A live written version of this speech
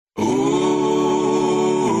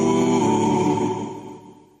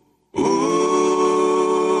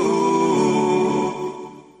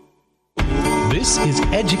This is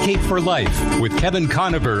Educate for Life with Kevin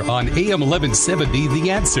Conover on AM 1170 The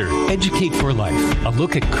Answer. Educate for Life, a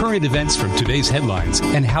look at current events from today's headlines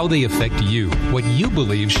and how they affect you. What you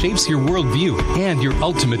believe shapes your worldview and your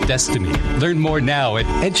ultimate destiny. Learn more now at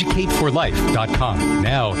educateforlife.com.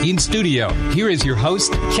 Now, in studio, here is your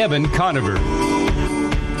host, Kevin Conover.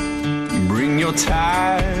 Bring your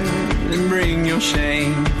tithe and bring your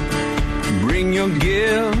shame. Bring your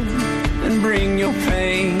guilt and bring your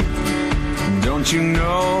pain. Don't you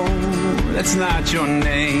know that's not your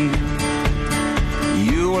name?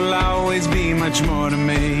 You will always be much more to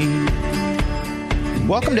me.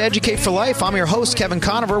 Welcome to Educate for Life. I'm your host, Kevin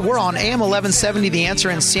Conover. We're on AM 1170 The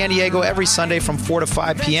Answer in San Diego every Sunday from 4 to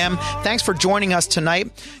 5 p.m. Thanks for joining us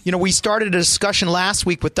tonight. You know, we started a discussion last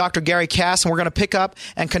week with Dr. Gary Cass, and we're going to pick up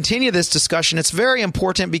and continue this discussion. It's very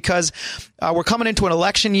important because we're coming into an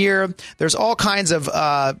election year. There's all kinds of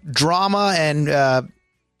drama and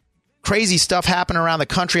crazy stuff happening around the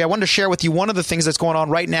country. I wanted to share with you one of the things that's going on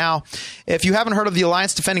right now. If you haven't heard of the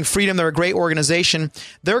Alliance Defending Freedom, they're a great organization.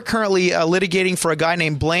 They're currently litigating for a guy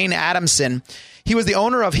named Blaine Adamson. He was the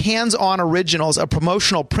owner of Hands On Originals, a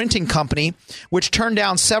promotional printing company, which turned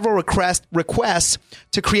down several requests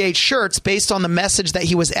to create shirts based on the message that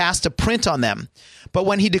he was asked to print on them. But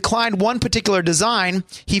when he declined one particular design,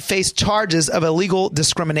 he faced charges of illegal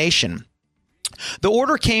discrimination. The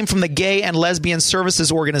order came from the Gay and Lesbian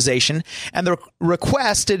Services Organization, and the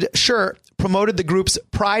requested shirt promoted the group's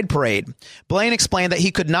Pride Parade. Blaine explained that he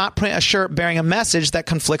could not print a shirt bearing a message that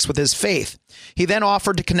conflicts with his faith. He then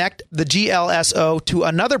offered to connect the GLSO to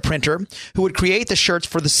another printer who would create the shirts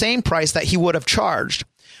for the same price that he would have charged.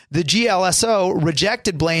 The GLSO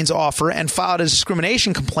rejected Blaine's offer and filed a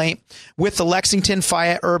discrimination complaint with the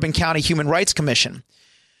Lexington-Fayette Urban County Human Rights Commission.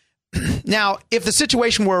 Now, if the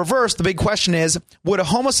situation were reversed, the big question is, would a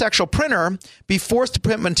homosexual printer be forced to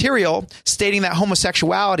print material stating that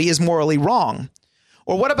homosexuality is morally wrong?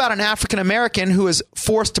 Or what about an African American who is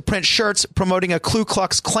forced to print shirts promoting a Ku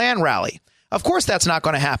Klux Klan rally? Of course, that's not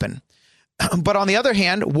going to happen. But on the other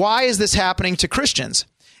hand, why is this happening to Christians?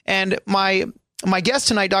 And my guest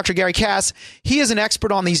tonight, Dr. Gary Cass, he is an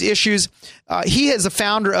expert on these issues. He is the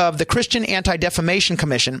founder of the Christian Anti-Defamation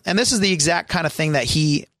Commission, and this is the exact kind of thing that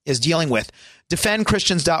he is dealing with.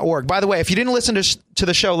 DefendChristians.org. By the way, if you didn't listen to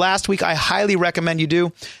the show last week, I highly recommend you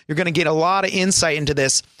do. You're going to get a lot of insight into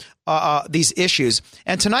these issues.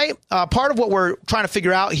 And tonight, part of what we're trying to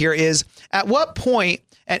figure out here is at what point,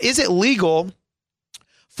 and is it legal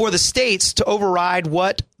for the states to override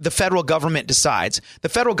what the federal government decides? The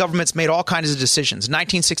federal government's made all kinds of decisions.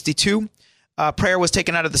 1962, prayer was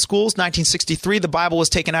taken out of the schools. 1963, the Bible was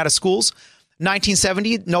taken out of schools.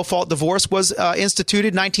 1970, no-fault divorce was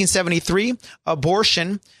instituted. 1973,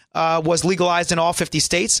 abortion was legalized in all 50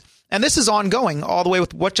 states. And this is ongoing all the way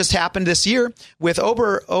with what just happened this year with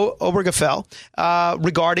Obergefell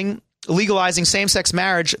regarding legalizing same-sex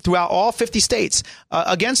marriage throughout all 50 states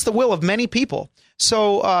against the will of many people.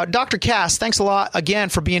 So, Dr. Cass, thanks a lot again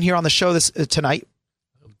for being here on the show tonight.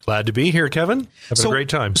 Glad to be here, Kevin. Having a great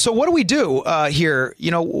time. So what do we do here? You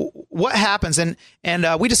know, what happens? And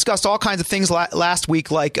we discussed all kinds of things last week,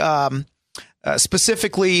 like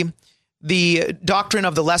specifically the doctrine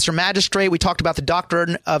of the lesser magistrate. We talked about the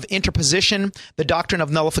doctrine of interposition, the doctrine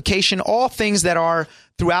of nullification, all things that are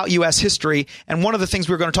throughout U.S. history. And one of the things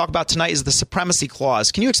we're going to talk about tonight is the Supremacy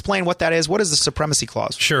Clause. Can you explain what that is? What is the Supremacy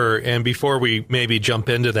Clause? Sure. And before we maybe jump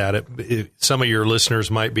into that, some of your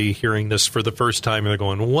listeners might be hearing this for the first time and they're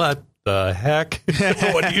going, what the heck?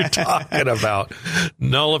 What are you talking about?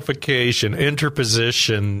 Nullification,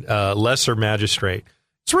 interposition, lesser magistrate.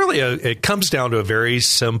 It's really it comes down to a very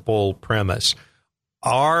simple premise.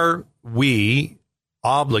 Are we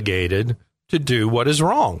obligated to do what is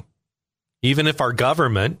wrong? Even if our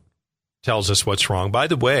government tells us what's wrong. By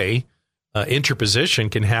the way,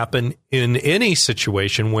 interposition can happen in any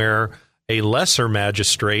situation where a lesser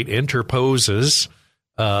magistrate interposes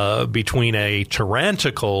between a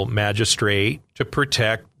tyrannical magistrate to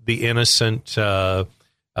protect the innocent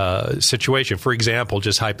situation. For example,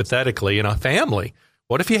 just hypothetically, in a family,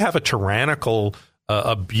 what if you have a tyrannical,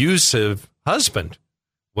 abusive husband?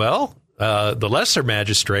 Well, the lesser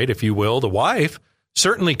magistrate, if you will, the wife,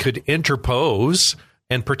 certainly could interpose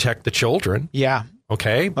and protect the children. Yeah.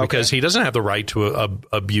 Okay? Because he doesn't have the right to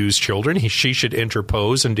abuse children. She should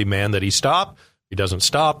interpose and demand that he stop. If he doesn't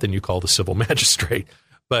stop, then you call the civil magistrate.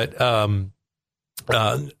 But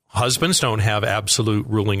husbands don't have absolute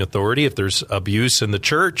ruling authority. If there's abuse in the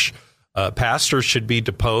church, pastors should be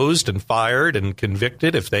deposed and fired and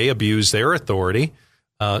convicted if they abuse their authority.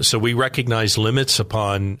 So we recognize limits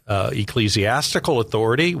upon ecclesiastical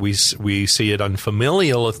authority. We see it on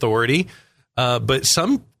familial authority. But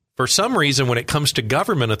for some reason, when it comes to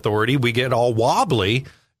government authority, we get all wobbly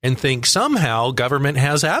and think somehow government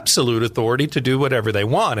has absolute authority to do whatever they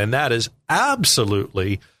want. And that is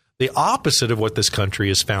absolutely the opposite of what this country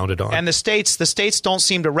is founded on. And the states don't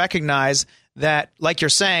seem to recognize that, like you're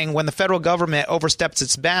saying, when the federal government oversteps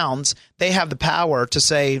its bounds, they have the power to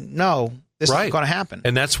say, no, this isn't going to happen.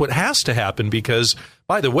 And that's what has to happen because,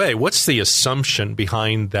 by the way, what's the assumption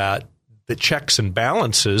behind that? The checks and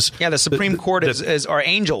balances. Yeah, the Supreme Court are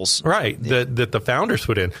angels. Right, that the founders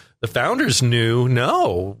put in. The founders knew,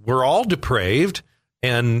 no, we're all depraved.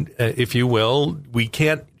 And if you will, we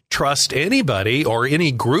can't trust anybody or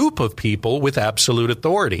any group of people with absolute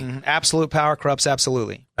authority. Mm-hmm. Absolute power corrupts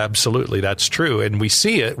absolutely. Absolutely, that's true. And we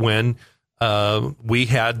see it when we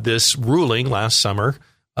had this ruling last summer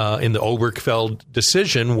in the Obergefell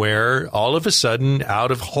decision where all of a sudden,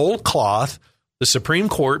 out of whole cloth, the Supreme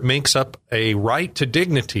Court makes up a right to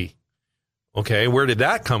dignity. Okay, where did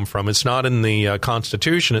that come from? It's not in the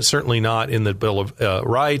Constitution. It's certainly not in the Bill of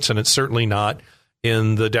Rights, and it's certainly not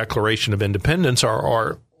in the Declaration of Independence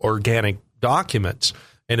or organic documents.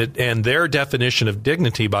 And their definition of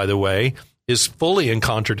dignity, by the way, is fully in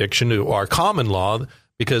contradiction to our common law,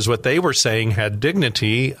 because what they were saying had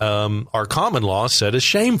dignity, our common law said is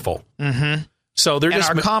shameful. Mm-hmm. So they're and just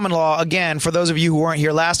our common law, again, for those of you who weren't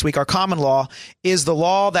here last week, our common law is the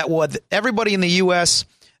law that everybody in the U.S.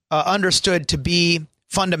 Understood to be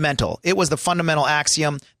fundamental. It was the fundamental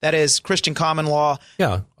axiom that is Christian common law.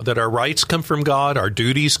 Yeah, that our rights come from God, our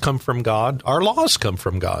duties come from God, our laws come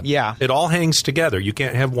from God. Yeah. It all hangs together. You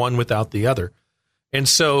can't have one without the other. And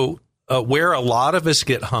so where a lot of us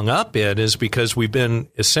get hung up in is because we've been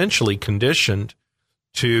essentially conditioned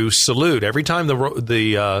to salute. Every time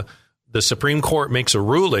the Supreme Court makes a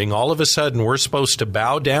ruling, all of a sudden we're supposed to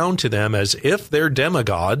bow down to them as if they're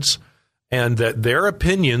demigods and that their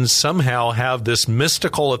opinions somehow have this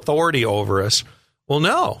mystical authority over us. Well,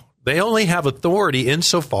 no, they only have authority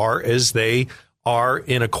insofar as they are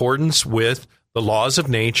in accordance with the laws of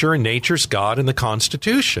nature and nature's God and the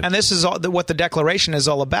Constitution. And this is what the Declaration is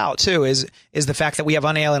all about, too, is the fact that we have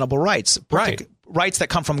unalienable rights. Right. Rights that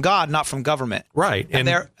come from God, not from government. Right. And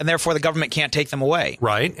therefore the government can't take them away.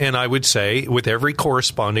 Right. And I would say with every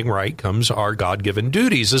corresponding right comes our God-given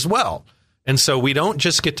duties as well. And so we don't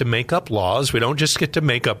just get to make up laws. We don't just get to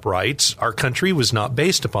make up rights. Our country was not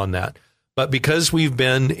based upon that. But because we've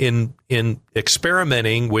been in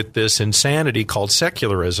experimenting with this insanity called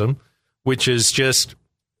secularism, which is just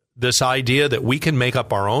this idea that we can make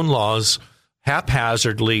up our own laws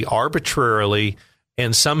haphazardly, arbitrarily,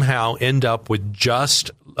 and somehow end up with just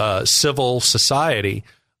civil society,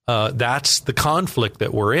 that's the conflict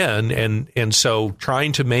that we're in. And so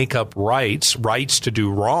trying to make up rights to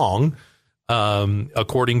do wrong,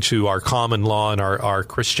 according to our common law and our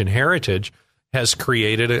Christian heritage, has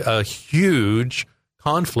created a huge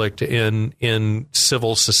conflict in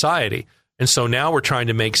civil society. And so now we're trying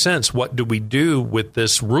to make sense. What do we do with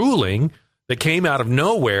this ruling that came out of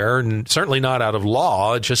nowhere and certainly not out of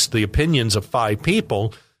law, just the opinions of 5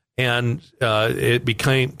 people? And it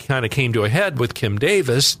came to a head with Kim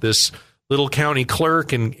Davis, this little county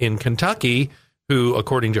clerk in Kentucky, who,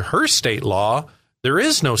 according to her state law, there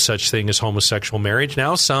is no such thing as homosexual marriage.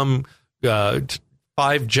 Now some 5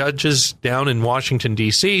 judges down in Washington,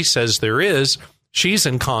 D.C. says there is. She's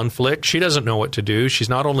in conflict. She doesn't know what to do. She's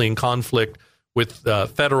not only in conflict with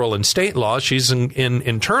federal and state law, she's in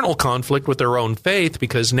internal conflict with her own faith,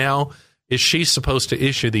 because now is she supposed to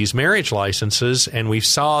issue these marriage licenses? And we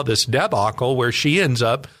saw this debacle where she ends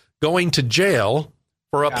up going to jail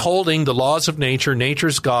for upholding the laws of nature,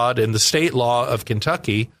 nature's God, and the state law of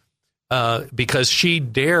Kentucky, because she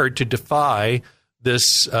dared to defy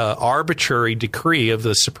this arbitrary decree of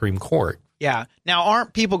the Supreme Court. Yeah. Now,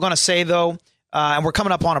 aren't people going to say, though, and we're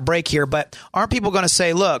coming up on a break here, but aren't people going to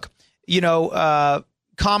say, look,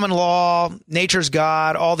 common law, nature's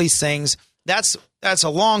God, all these things, that's a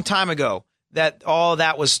long time ago that all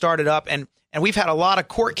that was started up. And we've had a lot of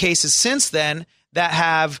court cases since then that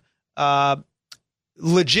have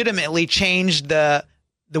legitimately changed the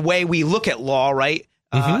way we look at law, right?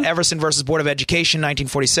 Mm-hmm. Everson versus Board of Education,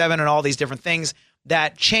 1947, and all these different things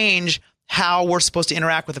that change how we're supposed to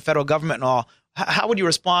interact with the federal government and all. How would you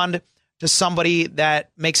respond to somebody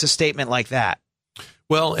that makes a statement like that?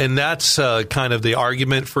 Well, and that's kind of the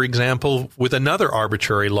argument, for example, with another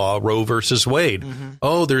arbitrary law, Roe versus Wade. Mm-hmm.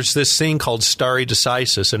 Oh, there's this thing called stare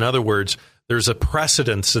decisis. In other words, there's a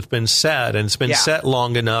precedence that's been set, and it's been set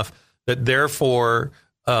long enough that therefore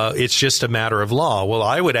it's just a matter of law. Well,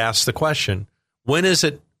 I would ask the question, when is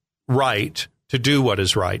it right to do what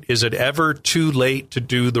is right? Is it ever too late to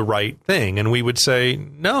do the right thing? And we would say,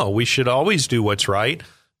 no, we should always do what's right.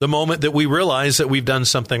 The moment that we realize that we've done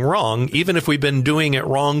something wrong, even if we've been doing it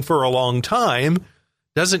wrong for a long time,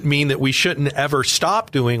 doesn't mean that we shouldn't ever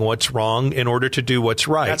stop doing what's wrong in order to do what's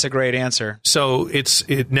right. That's a great answer. So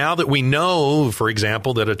now that we know, for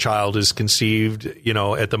example, that a child is conceived,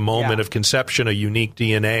 at the moment of conception, a unique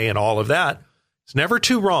DNA and all of that, it's never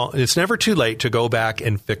too wrong. It's never too late to go back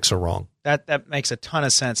and fix a wrong. That makes a ton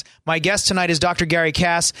of sense. My guest tonight is Dr. Gary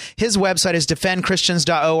Cass. His website is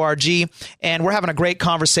defendchristians.org, and we're having a great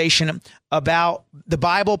conversation about the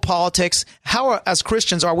Bible, politics. How, as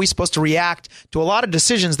Christians, are we supposed to react to a lot of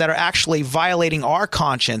decisions that are actually violating our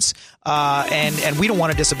conscience, and we don't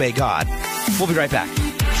want to disobey God? We'll be right back.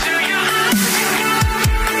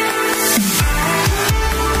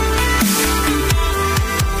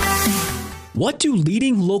 What do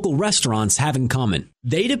leading local restaurants have in common?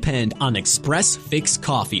 They depend on Express Fix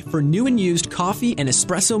Coffee for new and used coffee and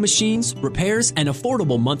espresso machines, repairs, and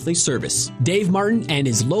affordable monthly service. Dave Martin and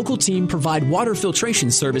his local team provide water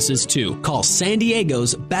filtration services too. Call San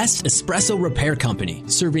Diego's best espresso repair company,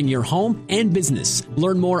 serving your home and business.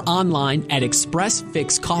 Learn more online at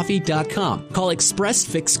expressfixcoffee.com. Call Express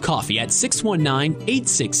Fix Coffee at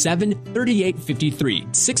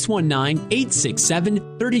 619-867-3853.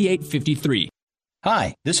 619-867-3853.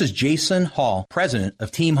 Hi, this is Jason Hall, president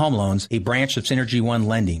of Team Home Loans, a branch of Synergy One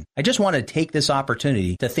Lending. I just want to take this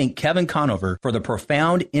opportunity to thank Kevin Conover for the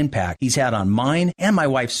profound impact he's had on mine and my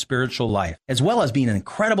wife's spiritual life, as well as being an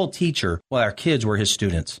incredible teacher while our kids were his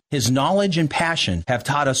students. His knowledge and passion have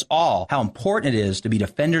taught us all how important it is to be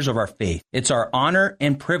defenders of our faith. It's our honor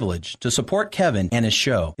and privilege to support Kevin and his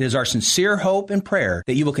show. It is our sincere hope and prayer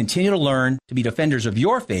that you will continue to learn to be defenders of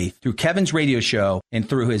your faith through Kevin's radio show and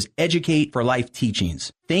through his Educate for Life teachings.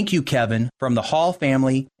 Thank you, Kevin, from the Hall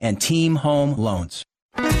family and Team Home Loans.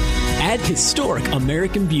 Add historic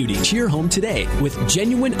American beauty to your home today with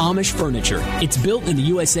genuine Amish furniture. It's built in the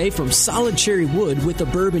USA from solid cherry wood with a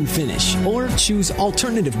bourbon finish. Or choose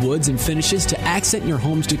alternative woods and finishes to accent your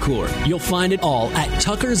home's decor. You'll find it all at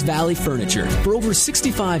Tucker's Valley Furniture. For over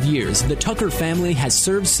 65 years, the Tucker family has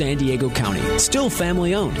served San Diego County. Still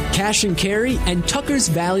family owned. Cash and Carry and Tucker's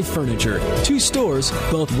Valley Furniture. 2 stores,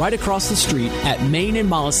 both right across the street at Main and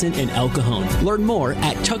Mollison in El Cajon. Learn more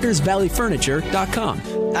at tuckersvalleyfurniture.com.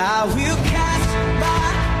 I will cast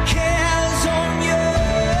my cares on you.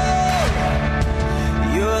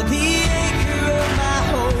 You're the anchor of my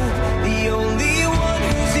hope, the only one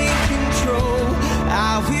who's in control.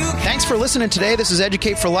 I will. Thanks for listening today. This is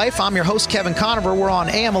Educate for Life. I'm your host, Kevin Conover. We're on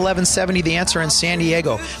AM 1170, The Answer in San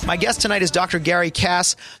Diego. My guest tonight is Dr. Gary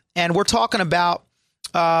Cass, and we're talking about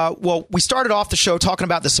we started off the show talking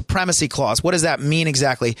about the supremacy clause. What does that mean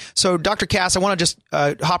exactly? So, Dr. Cass, I want to just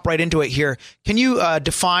hop right into it here. Can you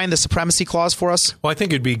define the supremacy clause for us? Well, I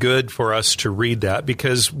think it'd be good for us to read that,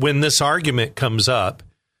 because when this argument comes up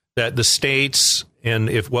that the states and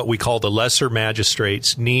if what we call the lesser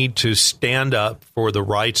magistrates need to stand up for the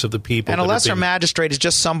rights of the people. And a lesser magistrate is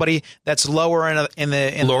just somebody that's lower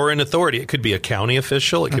lower in authority. It could be a county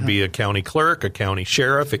official. It could be a county clerk, a county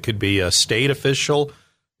sheriff. It could be a state official.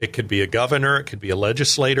 It could be a governor. It could be a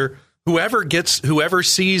legislator. Whoever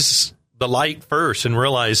sees the light first and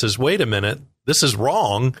realizes, wait a minute, this is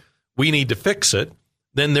wrong, we need to fix it,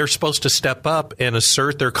 then they're supposed to step up and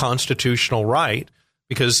assert their constitutional right,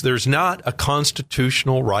 because there's not a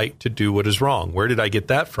constitutional right to do what is wrong. Where did I get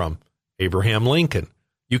that from? Abraham Lincoln.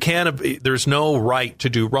 There's no right to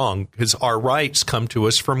do wrong, because our rights come to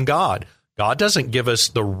us from God. God doesn't give us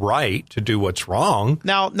the right to do what's wrong.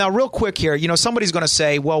 Now, real quick here, somebody's going to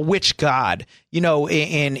say, well, which God?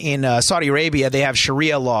 In Saudi Arabia, they have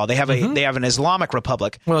Sharia law. They have they have an Islamic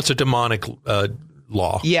republic. Well, it's a demonic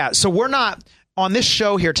law. Yeah. So we're not on this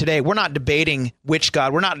show here today. We're not debating which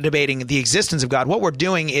God. We're not debating the existence of God. What we're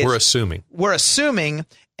doing is we're assuming,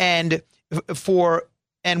 and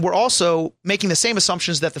we're also making the same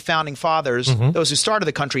assumptions that the founding fathers, those who started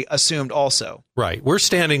the country, assumed also. Right. We're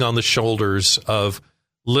standing on the shoulders of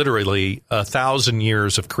literally 1,000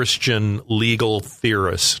 years of Christian legal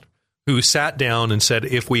theorists who sat down and said,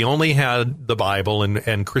 if we only had the Bible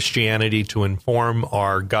and Christianity to inform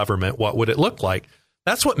our government, what would it look like?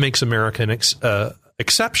 That's what makes America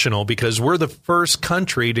exceptional, because we're the first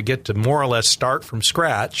country to get to more or less start from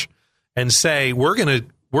scratch and say, we're going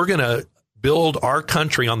to build our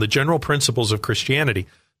country on the general principles of Christianity.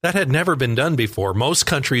 That had never been done before. Most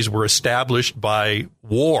countries were established by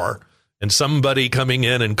war and somebody coming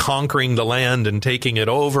in and conquering the land and taking it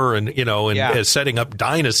over and setting up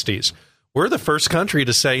dynasties. We're the first country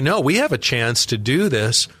to say, no, we have a chance to do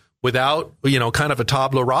this without, kind of a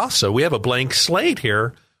tabula rasa. We have a blank slate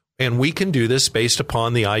here, and we can do this based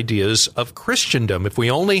upon the ideas of Christendom. If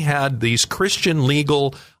we only had these Christian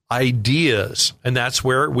legal ideas, and that's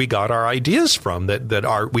where we got our ideas from,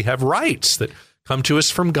 we have rights that come to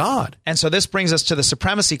us from God. And so this brings us to the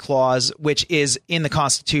Supremacy Clause, which is in the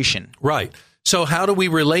Constitution. Right. So how do we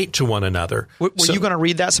relate to one another? Were you going to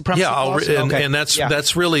read that Supremacy Clause? And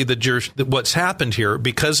that's really what's happened here.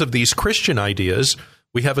 Because of these Christian ideas,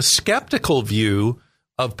 we have a skeptical view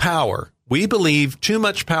of power. We believe too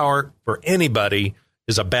much power for anybody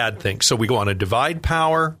is a bad thing. So we want to divide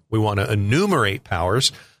power. We want to enumerate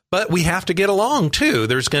powers. But we have to get along, too.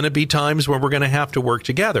 There's going to be times where we're going to have to work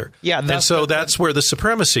together. Yeah, that's where the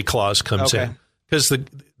Supremacy Clause comes in. Because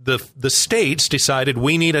the states decided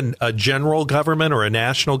we need a general government or a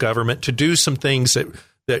national government to do some things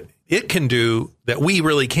that it can do that we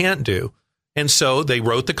really can't do. And so they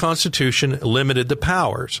wrote the Constitution, limited the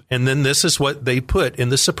powers. And then this is what they put in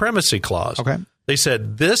the Supremacy Clause. Okay. They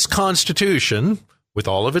said this Constitution, with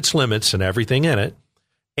all of its limits and everything in it,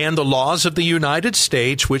 and the laws of the United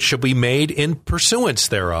States, which shall be made in pursuance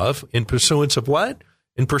thereof. In pursuance of what?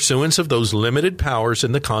 In pursuance of those limited powers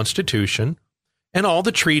in the Constitution, and all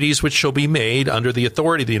the treaties which shall be made under the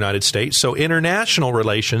authority of the United States. So international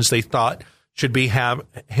relations, they thought, should be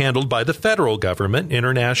handled by the federal government.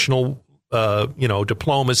 International,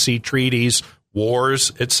 diplomacy, treaties,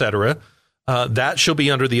 wars, etc. That shall be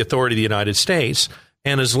under the authority of the United States,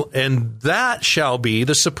 and that shall be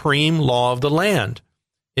the supreme law of the land.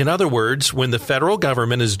 In other words, when the federal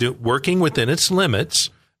government is working within its limits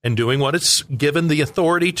and doing what it's given the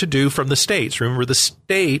authority to do from the states. Remember, the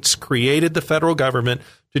states created the federal government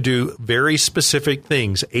to do very specific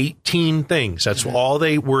things, 18 things. That's all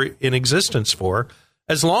they were in existence for.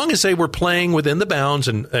 As long as they were playing within the bounds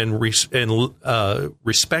and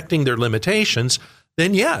respecting their limitations,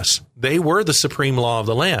 then yes, they were the supreme law of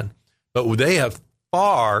the land. But they have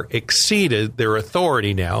far exceeded their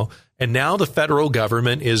authority now. And now the federal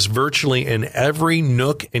government is virtually in every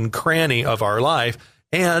nook and cranny of our life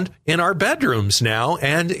and in our bedrooms now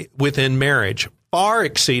and within marriage, far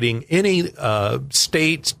exceeding any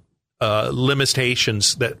state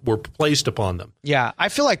limitations that were placed upon them. Yeah, I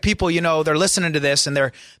feel like people, they're listening to this and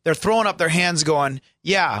they're throwing up their hands going,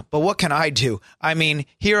 yeah, but what can I do? I mean,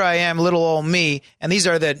 here I am, little old me, and these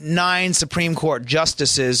are the 9 Supreme Court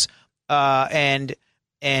justices, and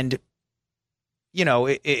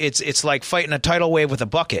it's like fighting a tidal wave with a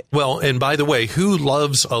bucket. Well, and by the way, who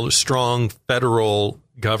loves a strong federal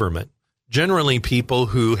government? Generally people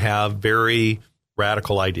who have very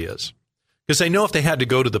radical ideas. Because they know if they had to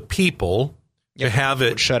go to the people to have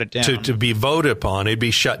it, shut it down. To be voted upon, it'd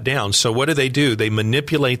be shut down. So what do? They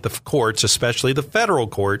manipulate the courts, especially the federal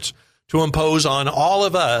courts, to impose on all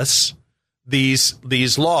of us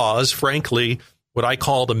these laws, frankly, what I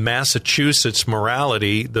call the Massachusetts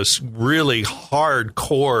morality, this really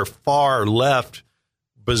hardcore, far left,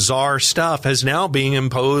 bizarre stuff is now being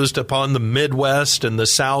imposed upon the Midwest and the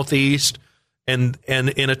Southeast and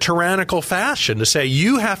in a tyrannical fashion to say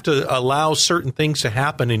you have to allow certain things to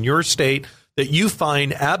happen in your state that you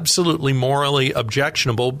find absolutely morally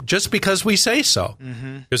objectionable just because we say so.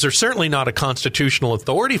 Because there's certainly not a constitutional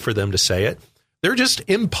authority for them to say it. They're just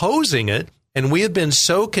imposing it. And we have been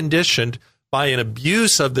so conditioned by an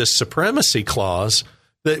abuse of this Supremacy Clause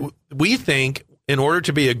that we think in order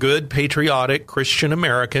to be a good, patriotic Christian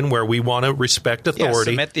American where we want to respect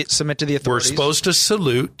authority, submit to the authorities, we're supposed to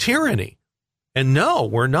salute tyranny. And no,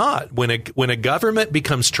 we're not. When a government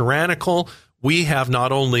becomes tyrannical, we have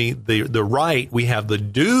not only the right, we have the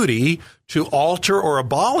duty to alter or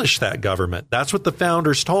abolish that government. That's what the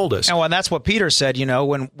founders told us. And that's what Peter said,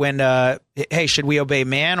 hey, should we obey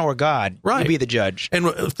man or God? Right. You be the judge. And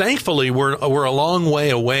thankfully, we're a long way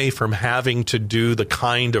away from having to do the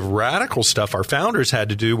kind of radical stuff our founders had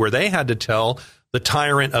to do, where they had to tell the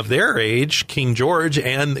tyrant of their age, King George,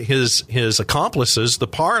 and his accomplices, the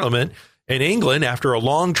Parliament in England, after a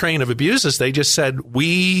long train of abuses, they just said,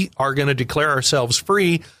 we are going to declare ourselves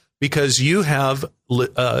free because you have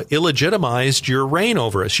illegitimized your reign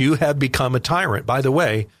over us. You have become a tyrant. By the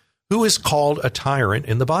way, who is called a tyrant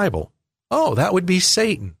in the Bible? Oh, that would be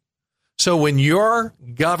Satan. So when your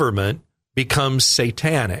government becomes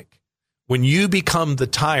satanic, when you become the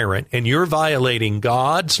tyrant and you're violating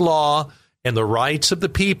God's law and the rights of the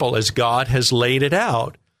people as God has laid it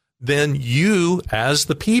out, then you, as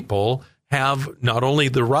the people, have not only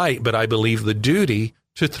the right, but I believe the duty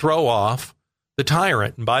to throw off the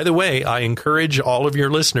tyrant. And by the way, I encourage all of your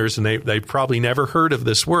listeners, and they've probably never heard of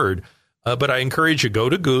this word, but I encourage you, go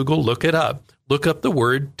to Google, look it up. Look up the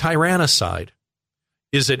word tyrannicide.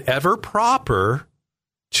 Is it ever proper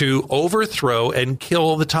to overthrow and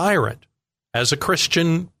kill the tyrant. As a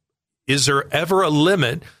Christian, is there ever a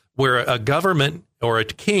limit where a government or a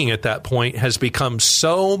king at that point has become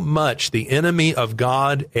so much the enemy of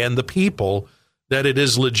God and the people that it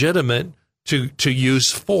is legitimate to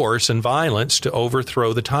use force and violence to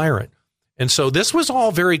overthrow the tyrant? And so this was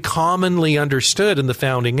all very commonly understood in the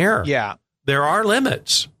founding era. Yeah. There are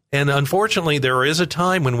limits. And unfortunately, there is a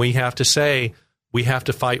time when we have to say we have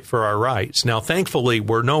to fight for our rights. Now, thankfully,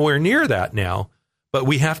 we're nowhere near that now, but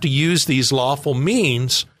we have to use these lawful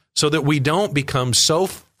means so that we don't become so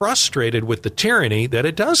frustrated with the tyranny that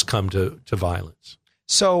it does come to violence.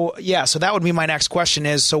 So, so that would be my next question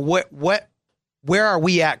is, so where are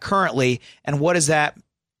we at currently, and what's the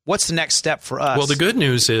next step for us? Well, the good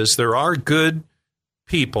news is there are good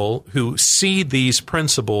people who see these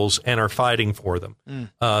principles and are fighting for them.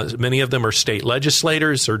 Many of them are state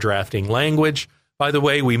legislators or drafting language. By the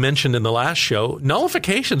way, we mentioned in the last show,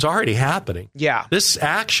 nullification's already happening. Yeah. This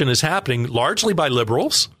action is happening largely by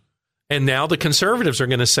liberals. And now the conservatives are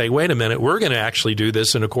going to say, wait a minute, we're going to actually do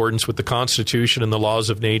this in accordance with the Constitution and the laws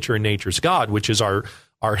of nature and nature's God, which is our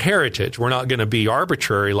heritage. We're not going to be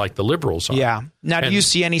arbitrary like the liberals are. Yeah. Now, do you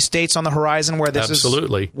see any states on the horizon where this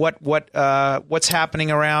absolutely. is what's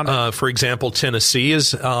happening around? For example, Tennessee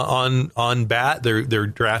is on bat. They're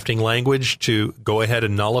drafting language to go ahead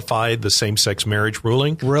and nullify the same-sex marriage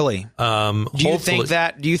ruling. Really? Do you think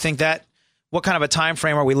that? What kind of a time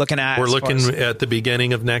frame are we looking at? We're looking at the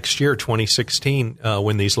beginning of next year, 2016,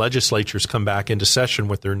 when these legislatures come back into session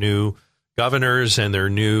with their new governors and their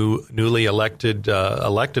newly elected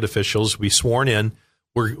officials be sworn in.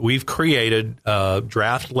 We've created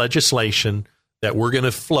draft legislation that we're going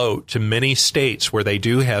to float to many states where they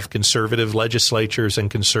do have conservative legislatures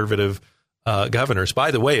and conservative governors.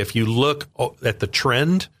 By the way, if you look at the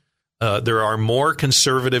trend, there are more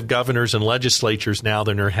conservative governors and legislatures now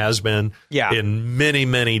than there has been in many,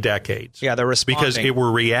 many decades. Yeah, they're responding. Because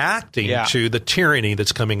we're reacting to the tyranny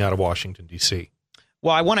that's coming out of Washington, D.C.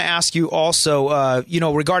 Well, I want to ask you also,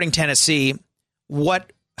 regarding Tennessee,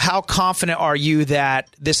 how confident are you that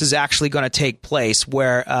this is actually going to take place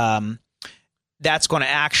where that's going to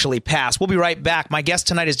actually pass? We'll be right back. My guest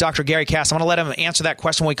tonight is Dr. Gary Cass. I'm going to let him answer that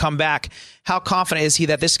question when we come back. How confident is he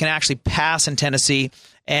that this can actually pass in Tennessee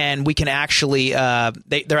and we can actually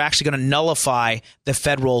they're actually going to nullify the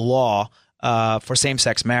federal law for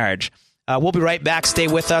same-sex marriage? We'll be right back. Stay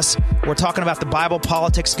with us. We're talking about the Bible,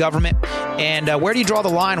 politics, government, and where do you draw the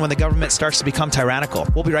line when the government starts to become tyrannical?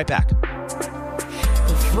 We'll be right back.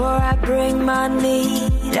 Before I bring my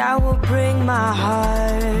need, I will bring my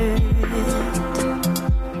heart.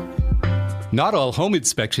 Not all home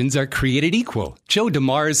inspections are created equal. Joe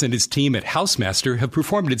DeMars and his team at Housemaster have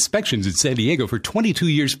performed inspections in San Diego for 22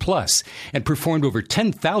 years plus and performed over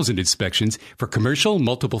 10,000 inspections for commercial,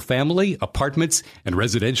 multiple family, apartments, and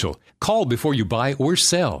residential. Call before you buy or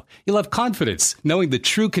sell. You'll have confidence knowing the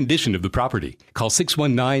true condition of the property. Call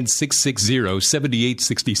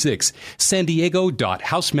 619-660-7866.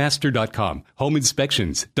 sandiego.housemaster.com. Home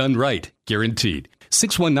inspections done right, guaranteed.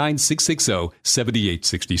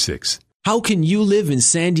 619-660-7866. How can you live in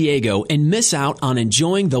San Diego and miss out on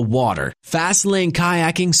enjoying the water? Fastlane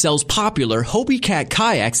Kayaking sells popular Hobie Cat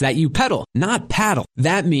kayaks that you pedal, not paddle.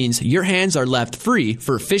 That means your hands are left free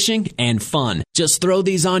for fishing and fun. Just throw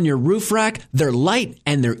these on your roof rack. They're light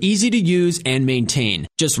and they're easy to use and maintain.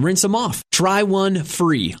 Just rinse them off. Try one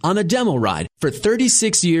free on a demo ride. For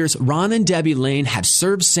 36 years, Ron and Debbie Lane have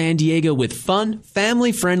served San Diego with fun,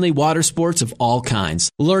 family-friendly water sports of all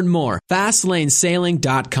kinds. Learn more.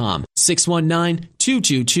 FastlaneSailing.com.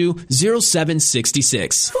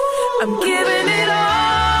 619-222-0766. I'm giving it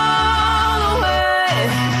all away.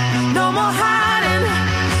 No more hiding,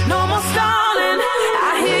 no more stalling.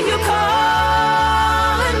 I hear you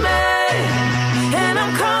calling me, and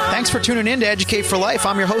I'm calling. Thanks for tuning in to Educate for Life.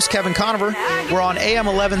 I'm your host, Kevin Conover. We're on AM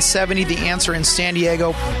 1170, The Answer in San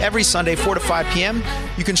Diego, every Sunday, 4 to 5 p.m.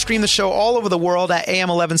 You can stream the show all over the world at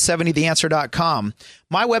am1170theanswer.com.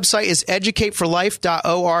 My website is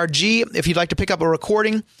educateforlife.org. If you'd like to pick up a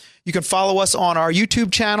recording, you can follow us on our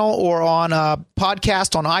YouTube channel or on a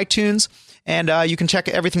podcast on iTunes, and you can check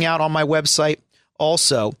everything out on my website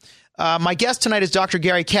also. My guest tonight is Dr.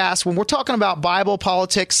 Gary Cass. When we're talking about Bible,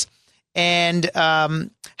 politics, and how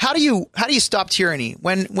do you stop tyranny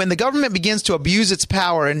when the government begins to abuse its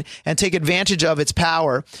power and take advantage of its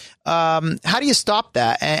power? How do you stop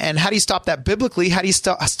that? And how do you stop that biblically? How do you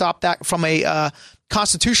stop that from a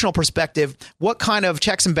constitutional perspective? What kind of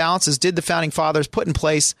checks and balances did the founding fathers put in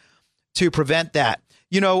place to prevent that?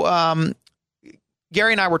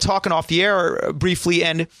 Gary and I were talking off the air briefly,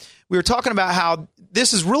 and we were talking about how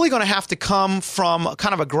this is really going to have to come from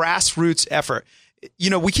kind of a grassroots effort.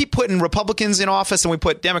 We keep putting Republicans in office and we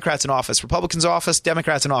put Democrats in office, Republicans in office,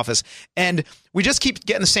 Democrats in office, and we just keep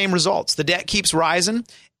getting the same results. The debt keeps rising,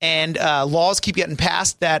 and laws keep getting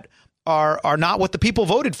passed that are not what the people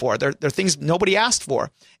voted for. They're things nobody asked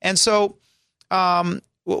for. And so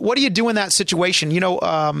what do you do in that situation?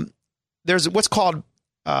 There's what's called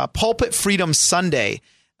Pulpit Freedom Sunday.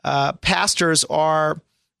 Pastors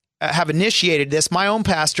have initiated this. My own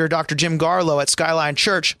pastor, Dr. Jim Garlow at Skyline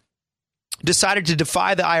Church, decided to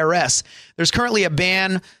defy the IRS. There's currently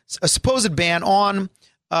a supposed ban on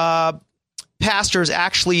pastors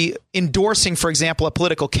actually endorsing, for example, a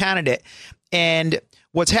political candidate. And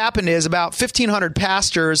what's happened is about 1,500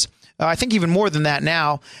 pastors, I think even more than that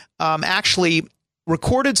now, actually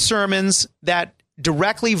recorded sermons that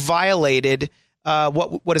directly violated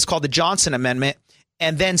what is called the Johnson Amendment,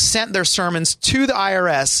 and then sent their sermons to the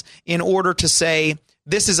IRS in order to say,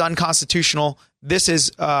 this is unconstitutional, this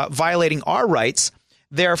is violating our rights.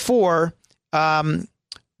 Therefore,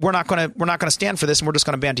 we're not going to stand for this, and we're just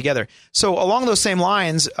going to band together. So along those same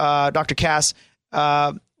lines, Dr. Cass,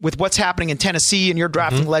 with what's happening in Tennessee and you're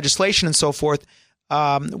drafting legislation and so forth,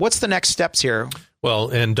 what's the next steps here? Well,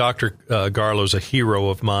 and Dr. Garlow's a hero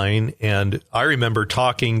of mine, and I remember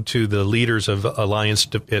talking to the leaders of Alliance,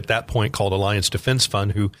 at that point called Alliance Defense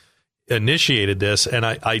Fund, who initiated this, and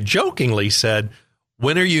I jokingly said,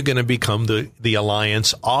 when are you going to become the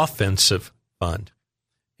Alliance Offensive Fund?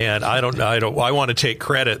 And I want to take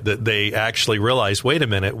credit that they actually realized, wait a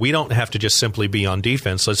minute, we don't have to just simply be on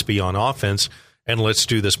defense. Let's be on offense, and let's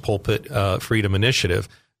do this Pulpit Freedom Initiative.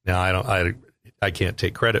 Now, I can't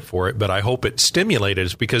take credit for it, but I hope it stimulated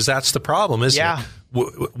us, because that's the problem, isn't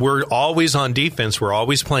it? We're always on defense. We're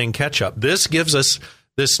always playing catch up. This gives us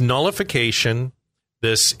this nullification,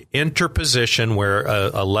 this interposition where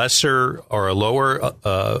a lesser or a lower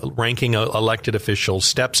ranking elected official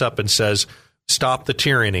steps up and says, stop the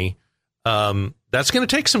tyranny. That's going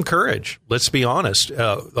to take some courage. Let's be honest.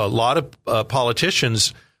 A lot of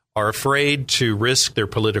politicians are afraid to risk their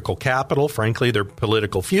political capital, frankly, their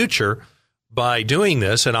political future, by doing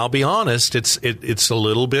this. And I'll be honest, it's a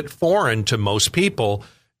little bit foreign to most people.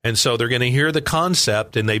 And so they're going to hear the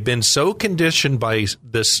concept, and they've been so conditioned by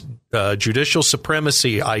this judicial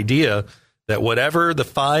supremacy idea that whatever the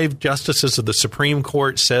 5 justices of the Supreme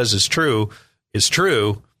Court says is true,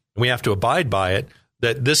 and we have to abide by it,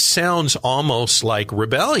 that this sounds almost like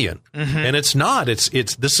rebellion. And it's not.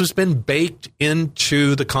 This has been baked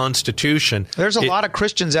into the Constitution. There's a lot of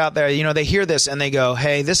Christians out there, they hear this and they go,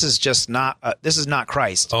 hey, this is just not this is not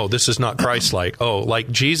Christ. Oh, this is not Christ-like. like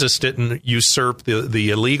Jesus didn't usurp the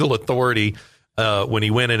illegal authority when he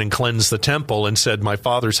went in and cleansed the temple and said, my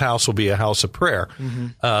Father's house will be a house of prayer.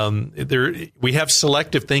 We have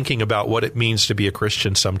selective thinking about what it means to be a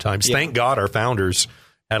Christian sometimes. Yeah. Thank God our founders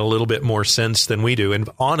had a little bit more sense than we do. And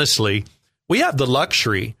honestly, we have the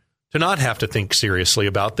luxury to not have to think seriously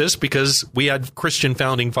about this, because we had Christian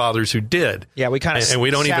founding fathers who did. Yeah, we kind of sat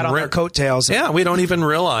on their coattails. Yeah, we don't even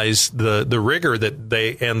realize the rigor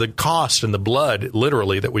that and the cost and the blood,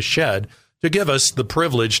 literally, that was shed to give us the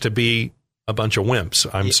privilege to be a bunch of wimps.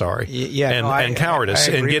 I'm sorry. And cowardice.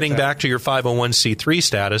 And getting back to your 501c3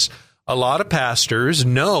 status, a lot of pastors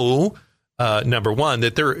know, number one,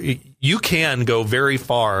 that you can go very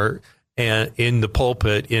far in the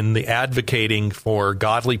pulpit in the advocating for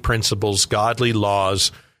godly principles, godly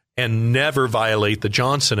laws, and never violate the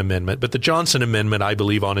Johnson Amendment. But the Johnson Amendment, I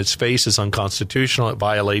believe, on its face is unconstitutional. It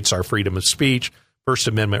violates our freedom of speech, First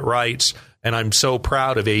Amendment rights. And I'm so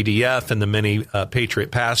proud of ADF and the many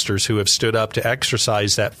patriot pastors who have stood up to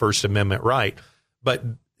exercise that First Amendment right. But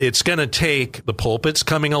it's going to take the pulpits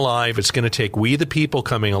coming alive. It's going to take we the people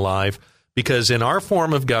coming alive. Because in our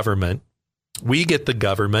form of government, we get the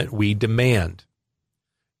government we demand.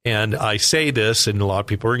 And I say this, and a lot of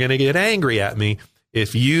people are going to get angry at me.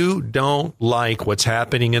 If you don't like what's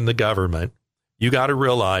happening in the government, you got to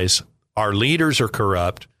realize our leaders are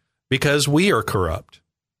corrupt because we are corrupt.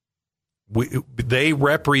 They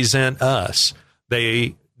represent us.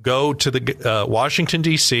 They go to the Washington,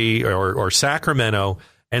 D.C. or Sacramento,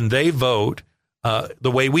 and they vote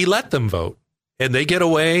the way we let them vote. And they get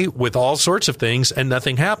away with all sorts of things, and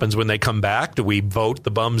nothing happens. When they come back, do we vote the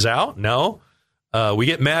bums out? No. We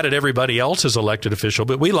get mad at everybody else's elected official,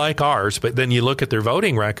 but we like ours. But then you look at their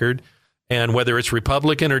voting record, and whether it's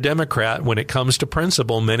Republican or Democrat, when it comes to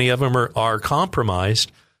principle, many of them are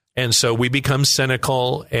compromised. And so we become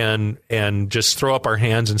cynical and just throw up our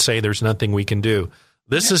hands and say there's nothing we can do.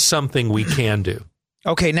 This is something we can do.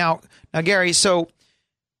 Okay, now Gary, so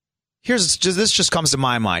this just comes to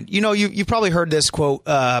my mind. You've probably heard this quote,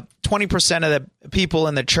 20% of the people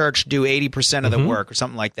in the church do 80% of the work or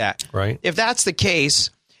something like that. Right. If that's the case,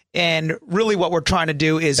 and really what we're trying to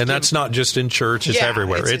do is... And that's not just in church, it's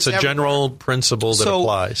everywhere. It's a general principle that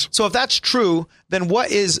applies. So if that's true, then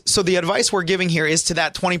the advice we're giving here is to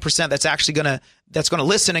that 20% that's actually going to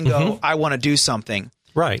listen and go, I want to do something.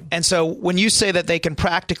 Right. And so when you say that they can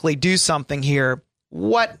practically do something here,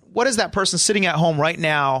 what is that person sitting at home right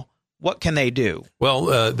now? What can they do?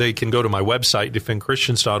 Well, they can go to my website,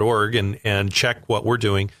 defendchristians.org, and check what we're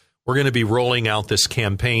doing. We're going to be rolling out this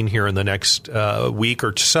campaign here in the next week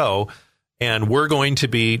or so, and we're going to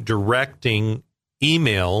be directing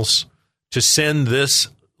emails to send this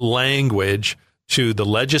language to the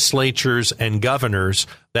legislatures and governors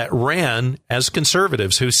that ran as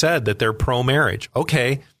conservatives who said that they're pro-marriage.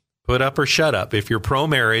 Okay, put up or shut up. If you're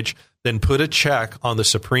pro-marriage, then put a check on the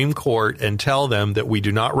Supreme Court and tell them that we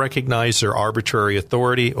do not recognize their arbitrary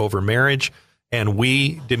authority over marriage, and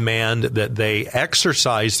we demand that they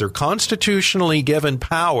exercise their constitutionally given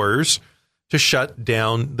powers to shut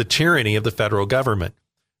down the tyranny of the federal government.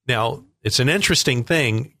 Now, it's an interesting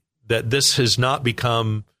thing that this has not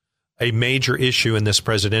become a major issue in this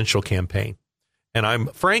presidential campaign. And I'm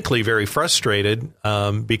frankly very frustrated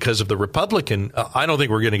because of the Republican. I don't think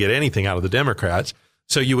we're going to get anything out of the Democrats.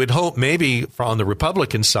 So you would hope maybe on the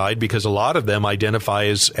Republican side, because a lot of them identify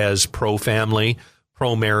as pro-family,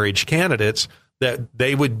 pro-marriage candidates, that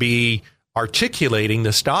they would be articulating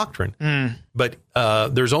this doctrine. But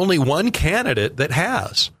there's only one candidate that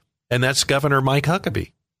has, and that's Governor Mike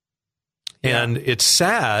Huckabee. Yeah. And it's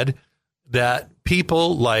sad that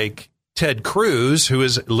people like Ted Cruz, who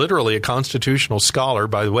is literally a constitutional scholar,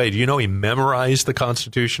 by the way, do you know he memorized the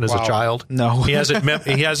Constitution as a child? No. He has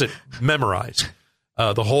it memorized.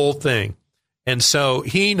 The whole thing. And so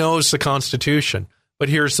he knows the Constitution. But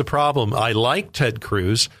here's the problem. I like Ted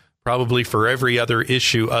Cruz probably for every other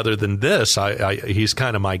issue other than this. He's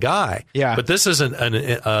kind of my guy. Yeah. But this isn't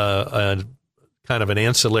a kind of an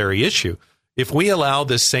ancillary issue. If we allow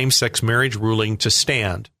this same-sex marriage ruling to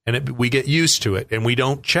stand and we get used to it and we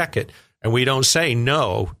don't check it and we don't say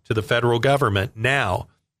no to the federal government now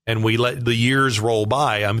and we let the years roll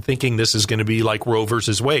by, I'm thinking this is going to be like Roe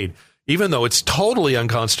versus Wade. Even though it's totally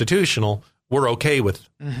unconstitutional, we're okay with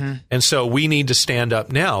it. And so we need to stand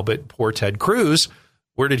up now. But poor Ted Cruz,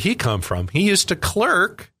 where did he come from? He used to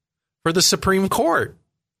clerk for the Supreme Court.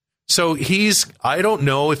 So I don't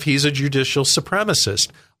know if he's a judicial supremacist.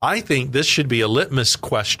 I think this should be a litmus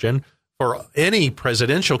question for any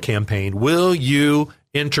presidential campaign. Will you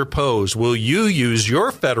interpose? Will you use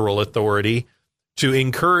your federal authority to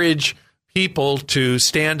encourage people to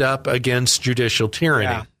stand up against judicial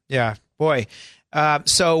tyranny? Yeah, boy.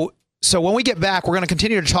 So when we get back, we're going to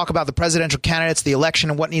continue to talk about the presidential candidates, the election,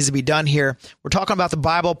 and what needs to be done here. We're talking about the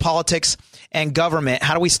Bible, politics, and government.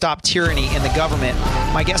 How do we stop tyranny in the government?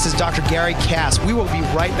 My guest is Dr. Gary Cass. We will be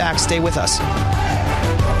right back. Stay with us.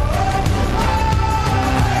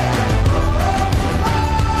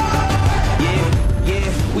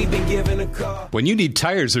 When you need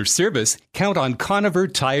tires or service, count on Conover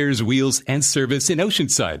Tires, Wheels, and Service in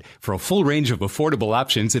Oceanside for a full range of affordable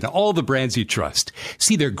options and all the brands you trust.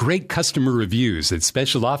 See their great customer reviews and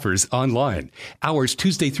special offers online. Hours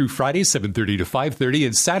Tuesday through Friday, 7:30 to 5:30,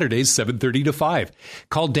 and Saturdays, 7:30 to 5.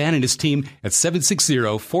 Call Dan and his team at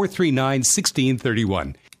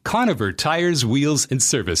 760-439-1631. Conover Tires, Wheels, and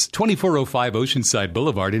Service, 2405 Oceanside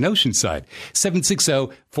Boulevard in Oceanside,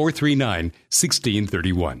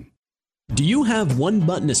 760-439-1631. Do you have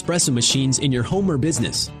one-button espresso machines in your home or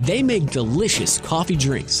business? They make delicious coffee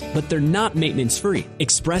drinks, but they're not maintenance-free.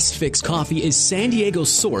 Express Fix Coffee is San Diego's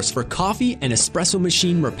source for coffee and espresso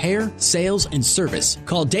machine repair, sales, and service.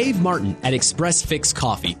 Call Dave Martin at Express Fix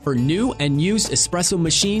Coffee for new and used espresso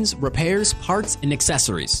machines, repairs, parts, and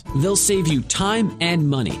accessories. They'll save you time and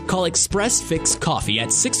money. Call Express Fix Coffee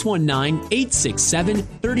at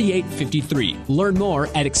 619-867-3853. Learn more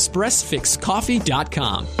at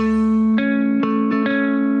expressfixcoffee.com.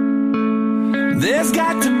 There's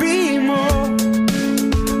got to be more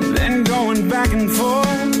than going back and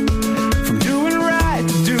forth, from doing right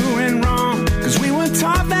to doing wrong, because we were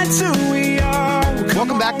taught that's who we are.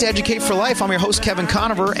 Welcome back to Educate for Life. I'm your host, Kevin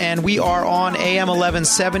Conover, and we are on AM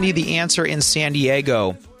 1170, The Answer in San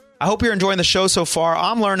Diego. I hope you're enjoying the show so far.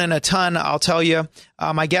 I'm learning a ton, I'll tell you.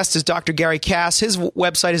 My guest is Dr. Gary Cass. His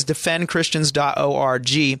website is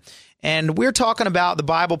defendchristians.org. And we're talking about the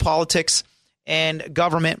Bible, politics, and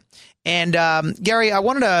government. And Gary, I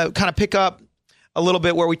wanted to kind of pick up a little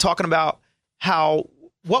bit where we're talking about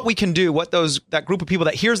what we can do, that group of people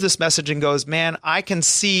that hears this message and goes, man, I can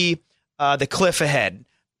see the cliff ahead.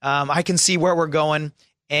 I can see where we're going,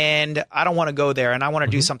 and I don't want to go there, and I want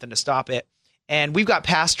to do something to stop it. And we've got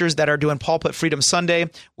pastors that are doing Pulpit Freedom Sunday,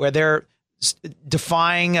 where they're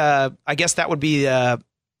defying, I guess that would be a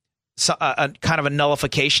kind of a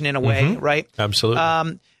nullification in a way, right?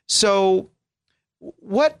 Absolutely. So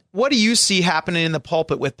what do you see happening in the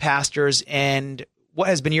pulpit with pastors, and what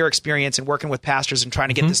has been your experience in working with pastors and trying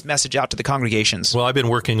to get this message out to the congregations? Well, I've been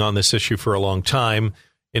working on this issue for a long time.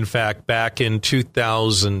 In fact, back in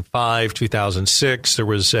 2005, 2006, there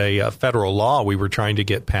was a federal law we were trying to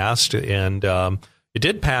get passed, and it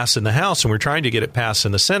did pass in the House, and we're trying to get it passed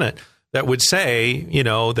in the Senate, that would say,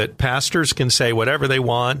 that pastors can say whatever they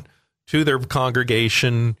want to their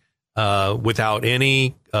congregation without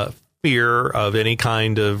any fear of any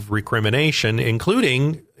kind of recrimination,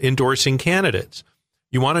 including endorsing candidates.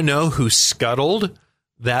 You want to know who scuttled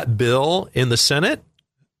that bill in the Senate?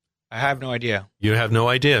 I have no idea. You have no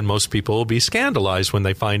idea, and most people will be scandalized when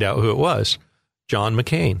they find out who it was. John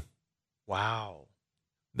McCain. Wow.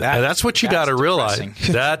 That's what you got to realize.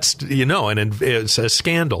 That's, and it's a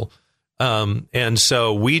scandal. And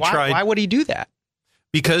so we tried. Why would he do that?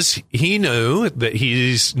 Because he knew that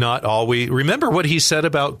he's not always. Remember what he said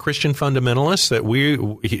about Christian fundamentalists, that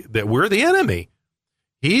we're the enemy.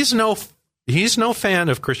 He's no fan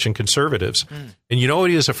of Christian conservatives. And you know what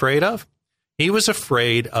he was afraid of? He was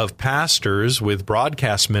afraid of pastors with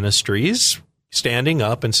broadcast ministries standing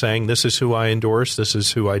up and saying, "This is who I endorse. This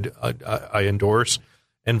is who I endorse,"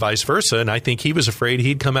 and vice versa. And I think he was afraid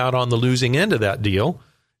he'd come out on the losing end of that deal.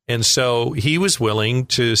 And so he was willing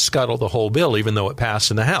to scuttle the whole bill, even though it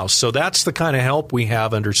passed in the House. So that's the kind of help we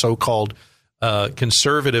have under so-called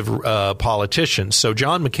conservative politicians. So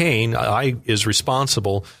John McCain is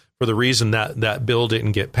responsible for the reason that bill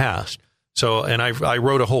didn't get passed. So, and I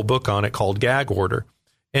wrote a whole book on it called Gag Order.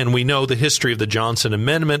 And we know the history of the Johnson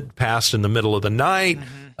Amendment, passed in the middle of the night,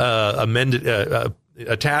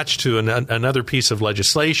 attached to another piece of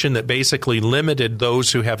legislation that basically limited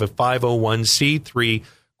those who have a 501c3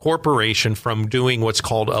 corporation from doing what's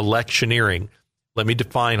called electioneering. Let me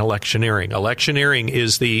define electioneering. Electioneering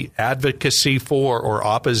is the advocacy for or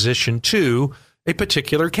opposition to a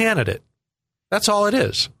particular candidate. That's all it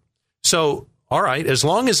is. So, all right, as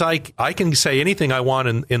long as I can say anything I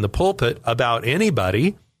want in the pulpit about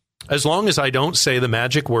anybody, as long as I don't say the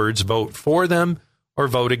magic words, vote for them or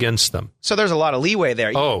vote against them. So there's a lot of leeway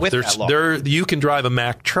there. With that law. You can drive a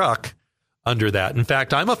Mack truck under that. In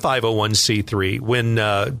fact, I'm a 501c3. When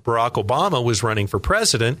Barack Obama was running for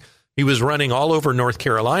president, he was running all over North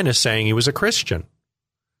Carolina saying he was a Christian.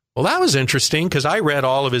 Well, that was interesting because I read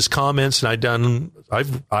all of his comments, and I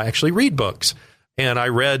actually read books. And I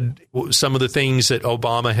read some of the things that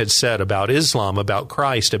Obama had said about Islam, about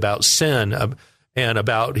Christ, about sin, and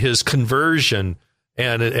about his conversion,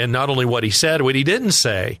 and not only what he said, what he didn't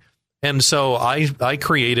say. And so I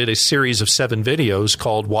created a series of 7 videos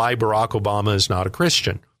called Why Barack Obama is Not a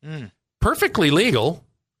Christian. Perfectly legal.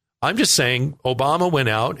 I'm just saying Obama went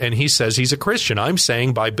out and he says he's a Christian. I'm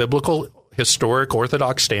saying by biblical, historic,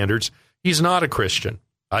 Orthodox standards, he's not a Christian.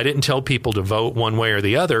 I didn't tell people to vote one way or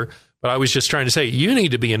the other, but I was just trying to say, you need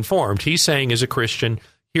to be informed. He's saying as a Christian,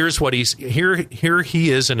 here's what here he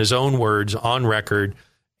is in his own words on record.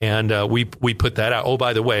 And we put that out. Oh,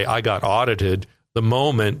 by the way, I got audited the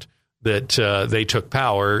moment that they took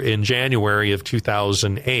power in January of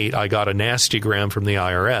 2008. I got a nastygram from the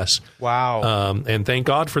IRS. Wow. And thank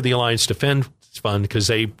God for the Alliance Defense Fund, because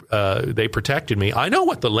they protected me. I know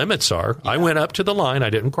what the limits are. Yeah. I went up to the line. I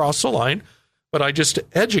didn't cross the line. But I just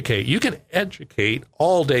educate. You can educate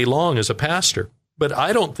all day long as a pastor. But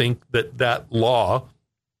I don't think that law,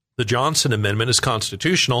 the Johnson Amendment, is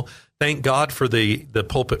constitutional. Thank God for the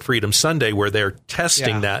Pulpit Freedom Sunday, where they're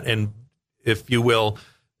testing that and, if you will,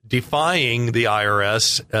 defying the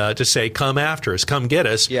IRS to say, come after us, come get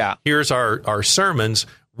us. Yeah. Here's our sermons.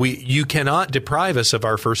 You cannot deprive us of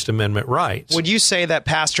our First Amendment rights. Would you say that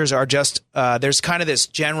pastors are just there's kind of this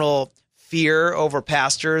general fear over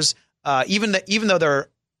pastors? Even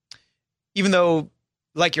though,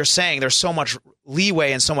 like you're saying, there's so much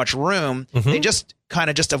leeway and so much room, they just kind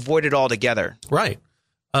of just avoid it altogether. Right.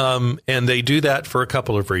 And they do that for a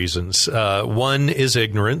couple of reasons. One is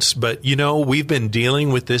ignorance, but we've been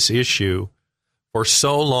dealing with this issue for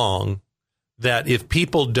so long that if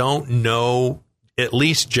people don't know, at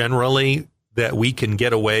least generally, that we can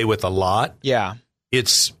get away with a lot,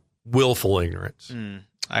 it's willful ignorance.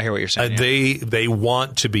 I hear what you're saying. They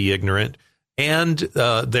want to be ignorant, and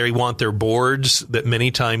they want their boards that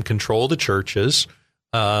many times control the churches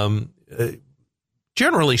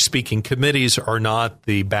generally speaking, committees are not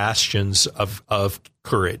the bastions of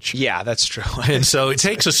courage. Yeah, that's true. And so it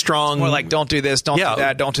takes a strong... More like, don't do this, don't do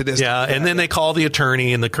that, don't do this. Yeah, and then they call the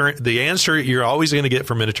attorney, and the answer you're always going to get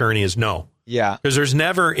from an attorney is no. Yeah. Because there's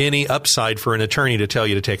never any upside for an attorney to tell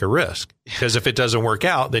you to take a risk. Because if it doesn't work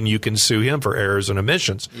out, then you can sue him for errors and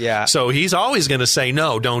omissions. Yeah. So he's always going to say,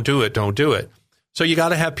 no, don't do it, don't do it. So you got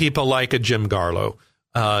to have people like a Jim Garlow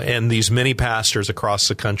and these many pastors across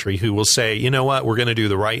the country who will say, you know what, we're going to do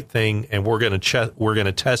the right thing, and we're going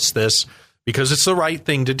to test this because it's the right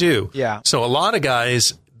thing to do. Yeah. So a lot of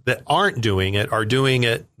guys that aren't doing it are doing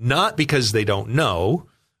it not because they don't know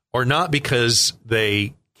or not because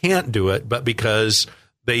they can't do it, but because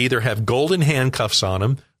they either have golden handcuffs on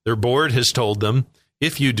them, their board has told them,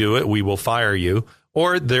 if you do it, we will fire you,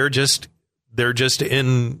 or they're just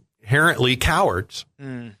inherently cowards.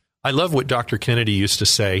 Mm. I love what Dr. Kennedy used to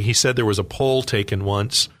say. He said there was a poll taken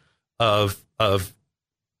once of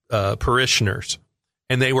parishioners,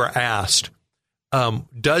 and they were asked,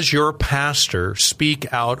 does your pastor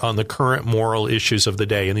speak out on the current moral issues of the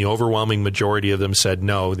day? And the overwhelming majority of them said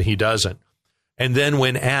no, he doesn't. And then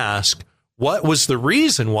when asked, what was the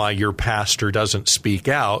reason why your pastor doesn't speak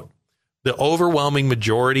out? The overwhelming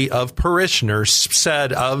majority of parishioners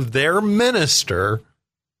said of their minister,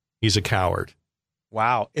 he's a coward.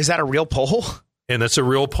 Wow. Is that a real poll? And that's a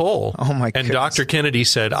real poll. Oh, my goodness. And Dr. Kennedy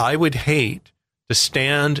said, I would hate to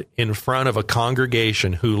stand in front of a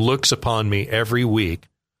congregation who looks upon me every week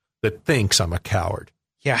that thinks I'm a coward.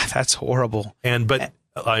 Yeah, that's horrible. But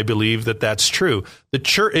I believe that that's true.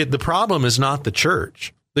 The problem is not the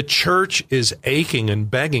church. The church is aching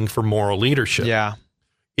and begging for moral leadership. Yeah.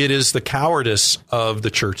 It is the cowardice of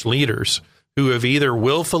the church leaders who have either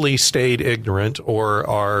willfully stayed ignorant or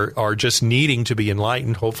are just needing to be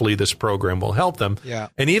enlightened. Hopefully this program will help them. Yeah.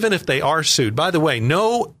 And even if they are sued, by the way,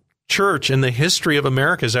 no church in the history of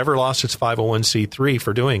America has ever lost its 501c3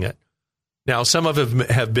 for doing it. Now, some of them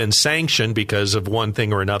have been sanctioned because of one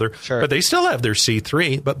thing or another, sure, but they still have their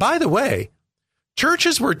C3. But by the way,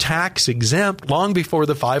 churches were tax exempt long before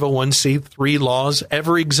the 501c3 laws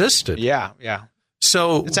ever existed. Yeah, yeah.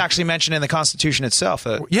 So it's actually mentioned in the Constitution itself.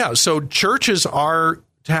 Yeah, so churches are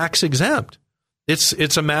tax exempt.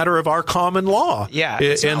 It's a matter of our common law. Yeah,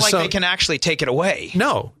 it's not like they can actually take it away.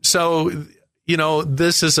 No. So,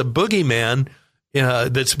 this is a boogeyman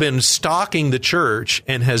that's been stalking the church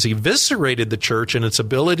and has eviscerated the church and its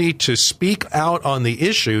ability to speak out on the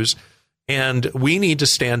issues. And we need to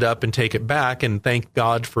stand up and take it back. And thank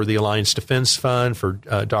God for the Alliance Defense Fund, for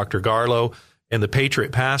Dr. Garlow and the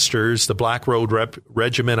Patriot Pastors, the Black Road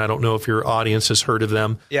Regiment. I don't know if your audience has heard of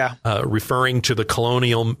them. Yeah. Referring to the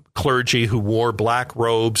colonial clergy who wore black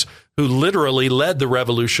robes, who literally led the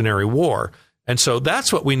Revolutionary War. And so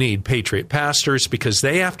that's what we need, Patriot Pastors, because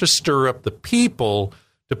they have to stir up the people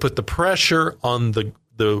to put the pressure on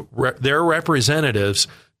their representatives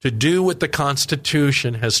to do what the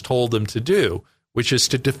Constitution has told them to do, which is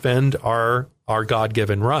to defend our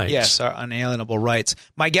God-given rights. Yes, our unalienable rights.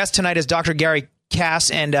 My guest tonight is Dr. Gary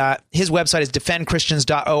Cass, and his website is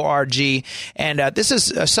defendchristians.org. And this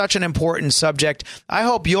is such an important subject. I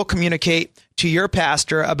hope you'll communicate to your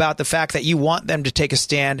pastor about the fact that you want them to take a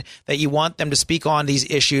stand, that you want them to speak on these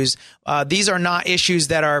issues. These are not issues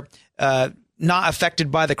that are not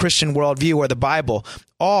affected by the Christian worldview or the Bible.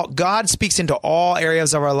 God speaks into all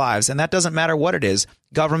areas of our lives, and that doesn't matter what it is: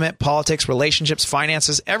 government, politics, relationships,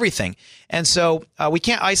 finances, everything. And so we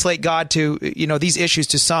can't isolate God to these issues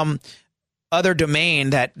to some other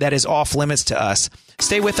domain that is off limits to us.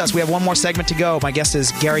 Stay with us. We have one more segment to go. My guest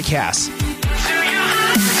is Gary Cass.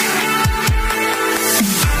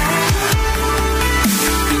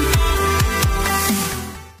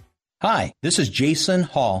 Hi, this is Jason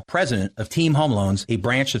Hall, president of Team Home Loans, a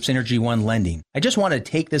branch of Synergy One Lending. I just want to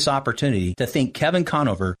take this opportunity to thank Kevin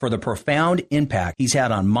Conover for the profound impact he's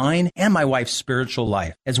had on mine and my wife's spiritual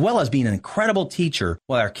life, as well as being an incredible teacher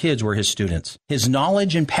while our kids were his students. His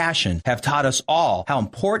knowledge and passion have taught us all how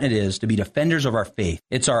important it is to be defenders of our faith.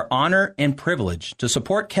 It's our honor and privilege to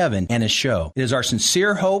support Kevin and his show. It is our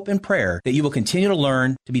sincere hope and prayer that you will continue to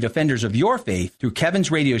learn to be defenders of your faith through Kevin's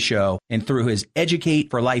radio show and through his Educate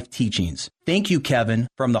for Life teachings. Thank you, Kevin,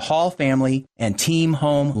 from the Hall family and Team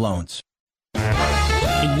Home Loans.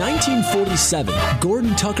 In 1947,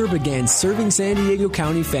 Gordon Tucker began serving San Diego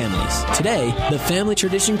County families. Today, the family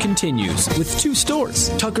tradition continues with 2 stores,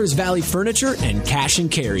 Tucker's Valley Furniture and Cash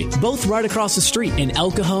and Carry, both right across the street in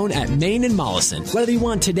El Cajon at Main and Mollison. Whether you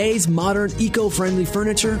want today's modern, eco-friendly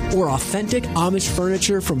furniture or authentic Amish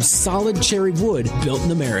furniture from solid cherry wood built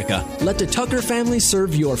in America, let the Tucker family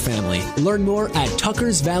serve your family. Learn more at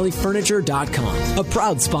tuckersvalleyfurniture.com, a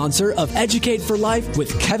proud sponsor of Educate for Life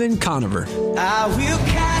with Kevin Conover. I will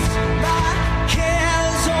cast my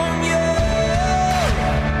cares on you.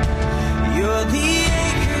 You're the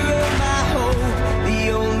anchor of my hope,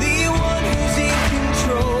 the only one who's in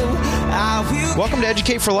control. I will. Welcome to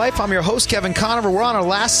Educate for Life. I'm your host, Kevin Conover. We're on our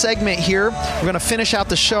last segment here. We're going to finish out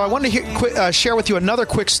the show. I wanted to share with you another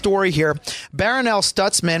quick story here. Baronelle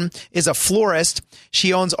Stutzman is a florist.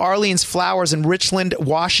 She owns Arlene's Flowers in Richland,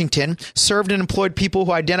 Washington, served and employed people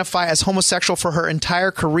who identify as homosexual for her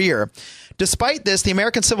entire career. Despite this, the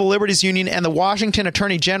American Civil Liberties Union and the Washington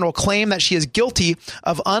Attorney General claim that she is guilty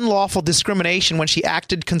of unlawful discrimination when she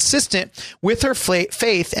acted consistent with her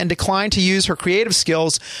faith and declined to use her creative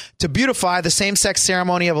skills to beautify the same-sex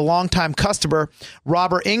ceremony of a longtime customer,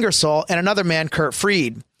 Robert Ingersoll, and another man, Kurt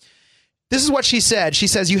Fried. This is what she said. She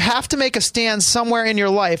says, "You have to make a stand somewhere in your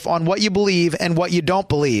life on what you believe and what you don't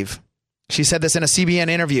believe." She said this in a CBN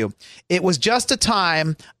interview. "It was just a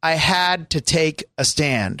time I had to take a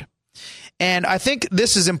stand." And I think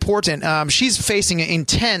this is important. She's facing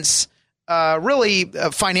intense,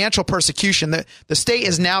 financial persecution. The state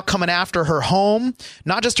is now coming after her home,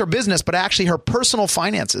 not just her business, but actually her personal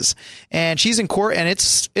finances. And she's in court, and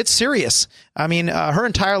it's serious. I mean, her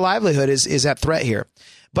entire livelihood is at threat here.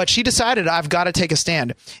 But she decided, I've got to take a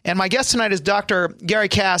stand. And my guest tonight is Dr. Gary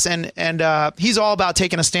Cass, and he's all about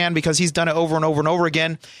taking a stand because he's done it over and over and over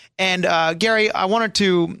again. And Gary, I wanted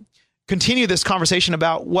to continue this conversation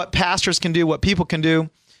about what pastors can do, what people can do.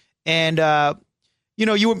 And,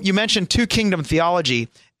 you mentioned 2 kingdom theology,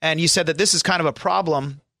 and you said that this is kind of a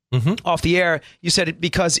problem off the air. You said it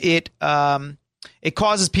because it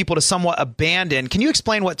causes people to somewhat abandon. Can you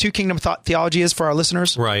explain what 2 kingdom theology is for our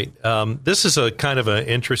listeners? Right. This is a kind of an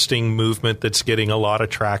interesting movement that's getting a lot of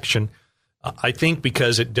traction. I think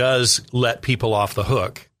because it does let people off the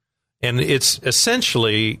hook. And it's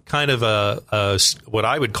essentially kind of a what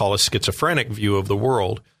I would call a schizophrenic view of the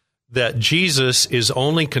world, that Jesus is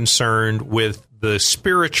only concerned with the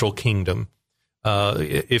spiritual kingdom.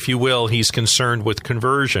 If you will, he's concerned with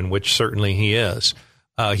conversion, which certainly he is.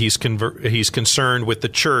 He's concerned with the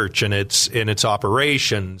church and its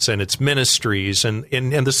operations and its ministries and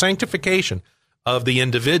the sanctification of the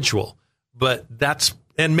individual. But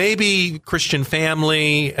and maybe Christian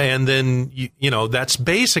family, and then, that's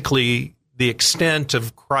basically the extent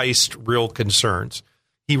of Christ's real concerns.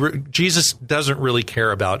 Jesus doesn't really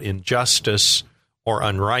care about injustice or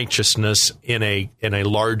unrighteousness in a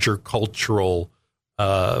larger cultural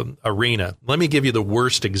arena. Let me give you the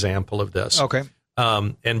worst example of this. Okay.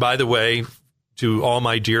 And by the way, to all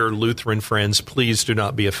my dear Lutheran friends, please do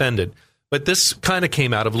not be offended. But this kind of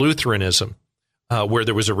came out of Lutheranism, where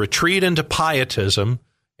there was a retreat into pietism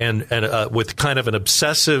and with kind of an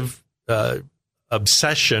obsessive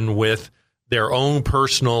obsession with their own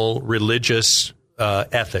personal religious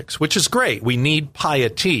ethics, which is great. We need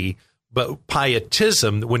piety, but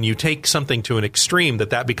pietism, when you take something to an extreme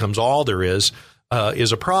that becomes all there is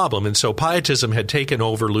a problem. And so pietism had taken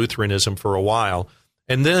over Lutheranism for a while.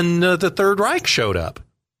 And then the Third Reich showed up.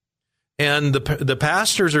 And the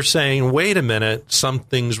pastors are saying, wait a minute,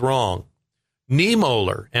 something's wrong.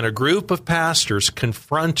 Niemöller and a group of pastors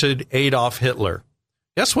confronted Adolf Hitler.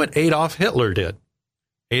 Guess what Adolf Hitler did?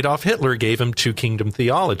 Adolf Hitler gave him 2 kingdom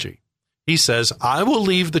theology. He says, I will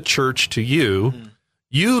leave the church to you. Mm-hmm.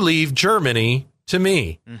 You leave Germany to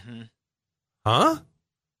me. Mm-hmm. Huh?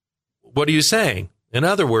 What are you saying? In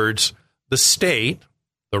other words, the state,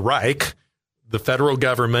 the Reich, the federal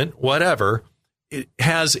government, whatever, it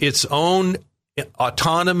has its own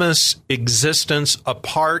autonomous existence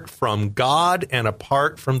apart from God and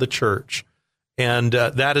apart from the church. And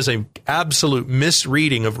that is an absolute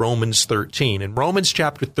misreading of Romans 13. In Romans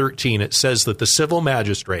chapter 13, it says that the civil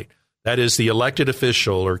magistrate, that is the elected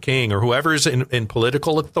official or king or whoever is in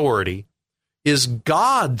political authority, is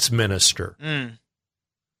God's minister. Mm.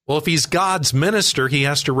 Well, if he's God's minister, he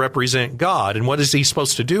has to represent God. And what is he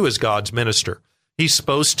supposed to do as God's minister? He's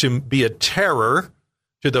supposed to be a terror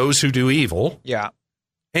to those who do evil. Yeah.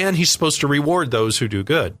 And he's supposed to reward those who do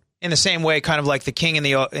good. In the same way, kind of like the king in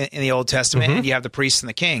the Old Testament, mm-hmm. and you have the priest and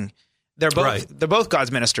the king. They're both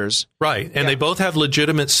God's ministers. Right. And they both have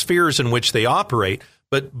legitimate spheres in which they operate,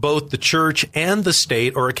 but both the church and the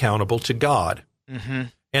state are accountable to God. Mm-hmm.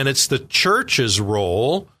 And it's the church's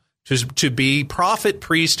role to be prophet,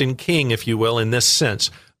 priest, and king, if you will, in this sense.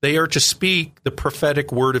 They are to speak the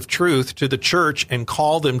prophetic word of truth to the church and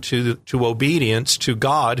call them to obedience to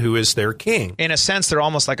God, who is their king. In a sense, they're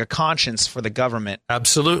almost like a conscience for the government.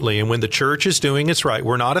 Absolutely. And when the church is doing its right,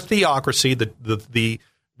 we're not a theocracy.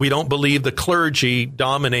 We don't believe the clergy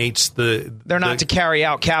dominates the... They're not to carry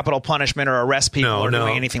out capital punishment or arrest people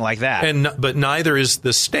doing anything like that. But neither is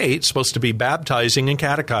the state supposed to be baptizing and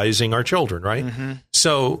catechizing our children, right? Mm-hmm.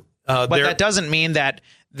 So... but that doesn't mean that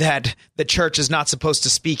the church is not supposed to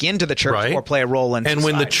speak into the church or play a role in society. And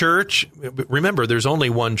when the church... Remember, there's only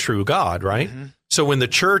one true God, right? Mm-hmm. So when the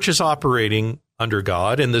church is operating under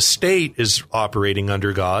God and the state is operating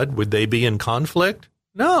under God, would they be in conflict?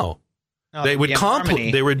 No. They would be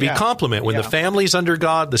complement. When the family's under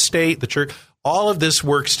God, the state, the church, all of this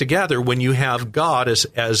works together when you have God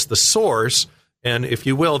as the source, and if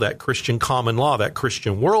you will, that Christian common law, that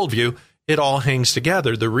Christian worldview, it all hangs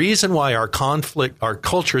together. The reason why our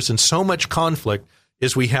culture is in so much conflict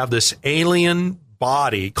is we have this alien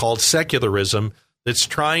body called secularism that's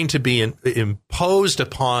trying to be imposed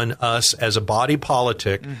upon us as a body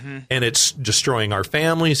politic, and it's destroying our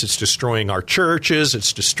families, it's destroying our churches,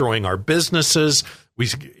 it's destroying our businesses.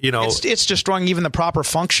 It's destroying even the proper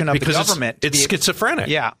function of the government. It's schizophrenic.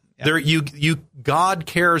 Yeah. God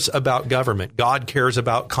cares about government. God cares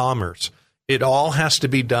about commerce. It all has to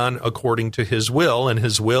be done according to His will, and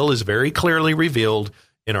His will is very clearly revealed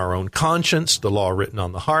in our own conscience, the law written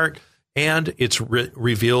on the heart. And it's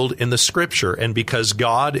revealed in the Scripture. And because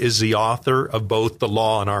God is the author of both the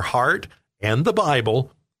law in our heart and the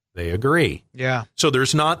Bible, they agree. Yeah. So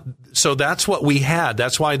that's what we had.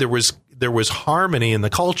 That's why there was harmony in the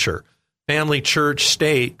culture. Family, church,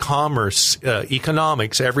 state, commerce,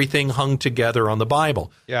 economics, everything hung together on the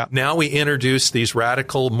Bible. Yeah. Now we introduce these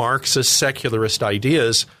radical Marxist secularist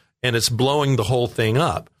ideas, and it's blowing the whole thing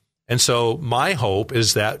up. And so my hope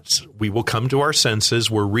is that we will come to our senses.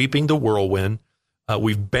 We're reaping the whirlwind.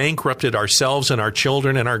 We've bankrupted ourselves and our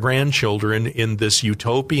children and our grandchildren in this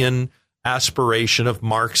utopian aspiration of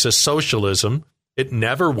Marxist socialism. It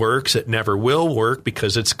never works. It never will work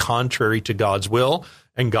because it's contrary to God's will,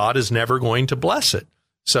 and God is never going to bless it.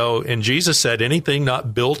 So, and Jesus said, anything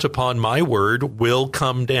not built upon my word will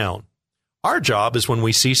come down. Our job is when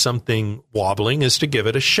we see something wobbling is to give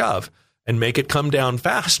it a shove and make it come down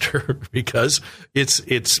faster because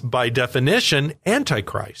it's by definition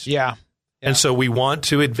Antichrist. Yeah. And so we want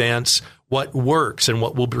to advance what works and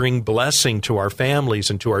what will bring blessing to our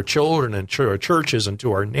families and to our children and to our churches and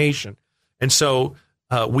to our nation. And so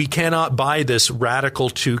we cannot buy this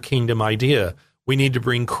radical two-kingdom idea. We need to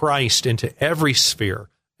bring Christ into every sphere,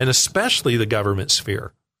 and especially the government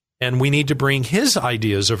sphere. And we need to bring His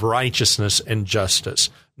ideas of righteousness and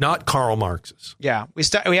justice, not Karl Marx's. Yeah,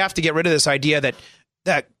 we have to get rid of this idea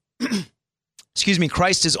that excuse me,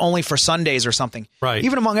 Christ is only for Sundays or something. Right.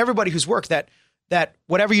 Even among everybody who's work, that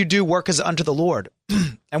whatever you do, work as unto the Lord.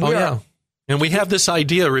 And we have this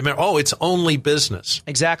idea, remember, it's only business.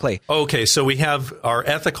 Exactly. Okay, so we have our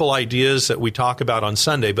ethical ideas that we talk about on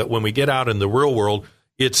Sunday, but when we get out in the real world,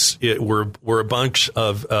 we're a bunch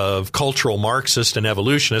of cultural Marxists and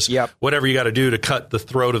evolutionists. Yep. Whatever you got to do to cut the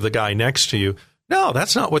throat of the guy next to you. No,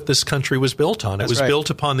 that's not what this country was built on. It was built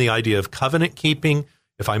upon the idea of covenant keeping.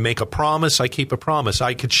 If I make a promise, I keep a promise.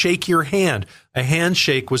 I could shake your hand. A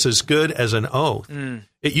handshake was as good as an oath.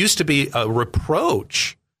 It used to be a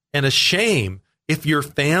reproach and a shame if your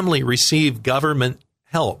family received government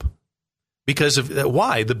help. Because of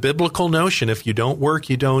why? The biblical notion, if you don't work,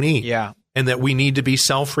 you don't eat. Yeah. And that we need to be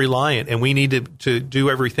self-reliant, and we need to do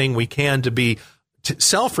everything we can to be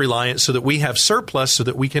self-reliant so that we have surplus so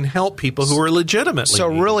that we can help people who are legitimately So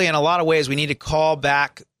needy. really, in a lot of ways, we need to call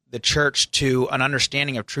back the church to an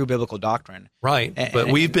understanding of true biblical doctrine. Right. But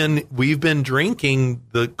we've been drinking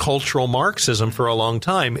the cultural Marxism for a long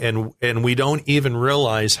time, and we don't even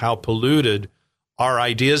realize how polluted our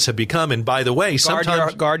ideas have become. And by the way,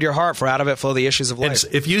 sometimes guard your heart, for out of it flow the issues of life.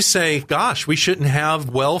 If you say, gosh, we shouldn't have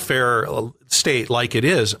welfare state like it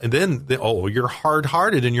is, and then, you're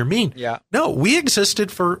hard-hearted and you're mean. Yeah. No, we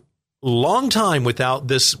existed for a long time without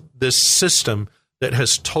this system that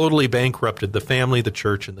has totally bankrupted the family, the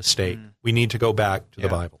church, and the state. We need to go back to the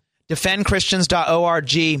Bible.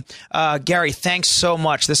 DefendChristians.org. Gary, thanks so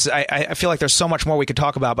much. I feel like there's so much more we could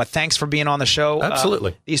talk about, but thanks for being on the show.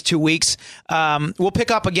 Absolutely. These 2 weeks. We'll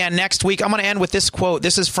pick up again next week. I'm going to end with this quote.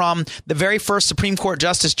 This is from the very first Supreme Court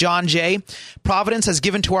Justice John Jay. Providence has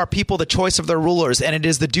given to our people the choice of their rulers, and it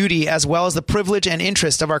is the duty as well as the privilege and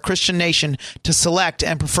interest of our Christian nation to select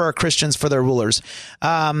and prefer Christians for their rulers.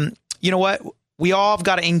 You know what? We all have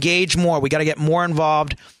got to engage more. We got to get more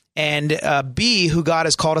involved and be who God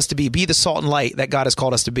has called us to be. Be the salt and light that God has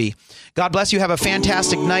called us to be. God bless you. Have a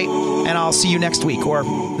fantastic night, and I'll see you next week. Or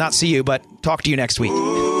not see you, but talk to you next week.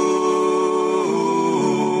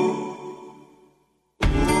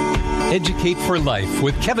 Educate for Life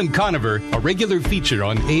with Kevin Conover, a regular feature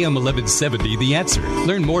on AM 1170 The Answer.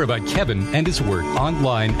 Learn more about Kevin and his work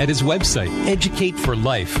online at his website,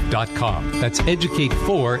 educateforlife.com. That's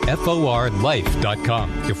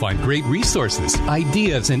educateforlife.com. You'll find great resources,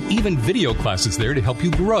 ideas, and even video classes there to help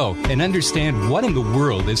you grow and understand what in the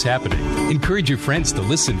world is happening. Encourage your friends to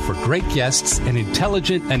listen for great guests and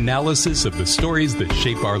intelligent analysis of the stories that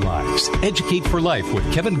shape our lives. Educate for Life with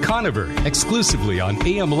Kevin Conover, exclusively on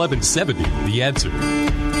AM 1170 The Answer.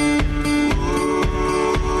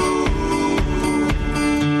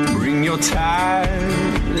 Bring your tithe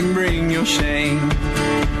and bring your shame.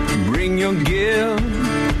 Bring your guilt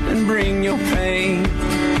and bring your pain.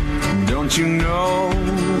 Don't you know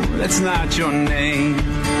that's not your name?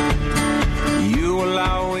 You will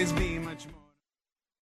always be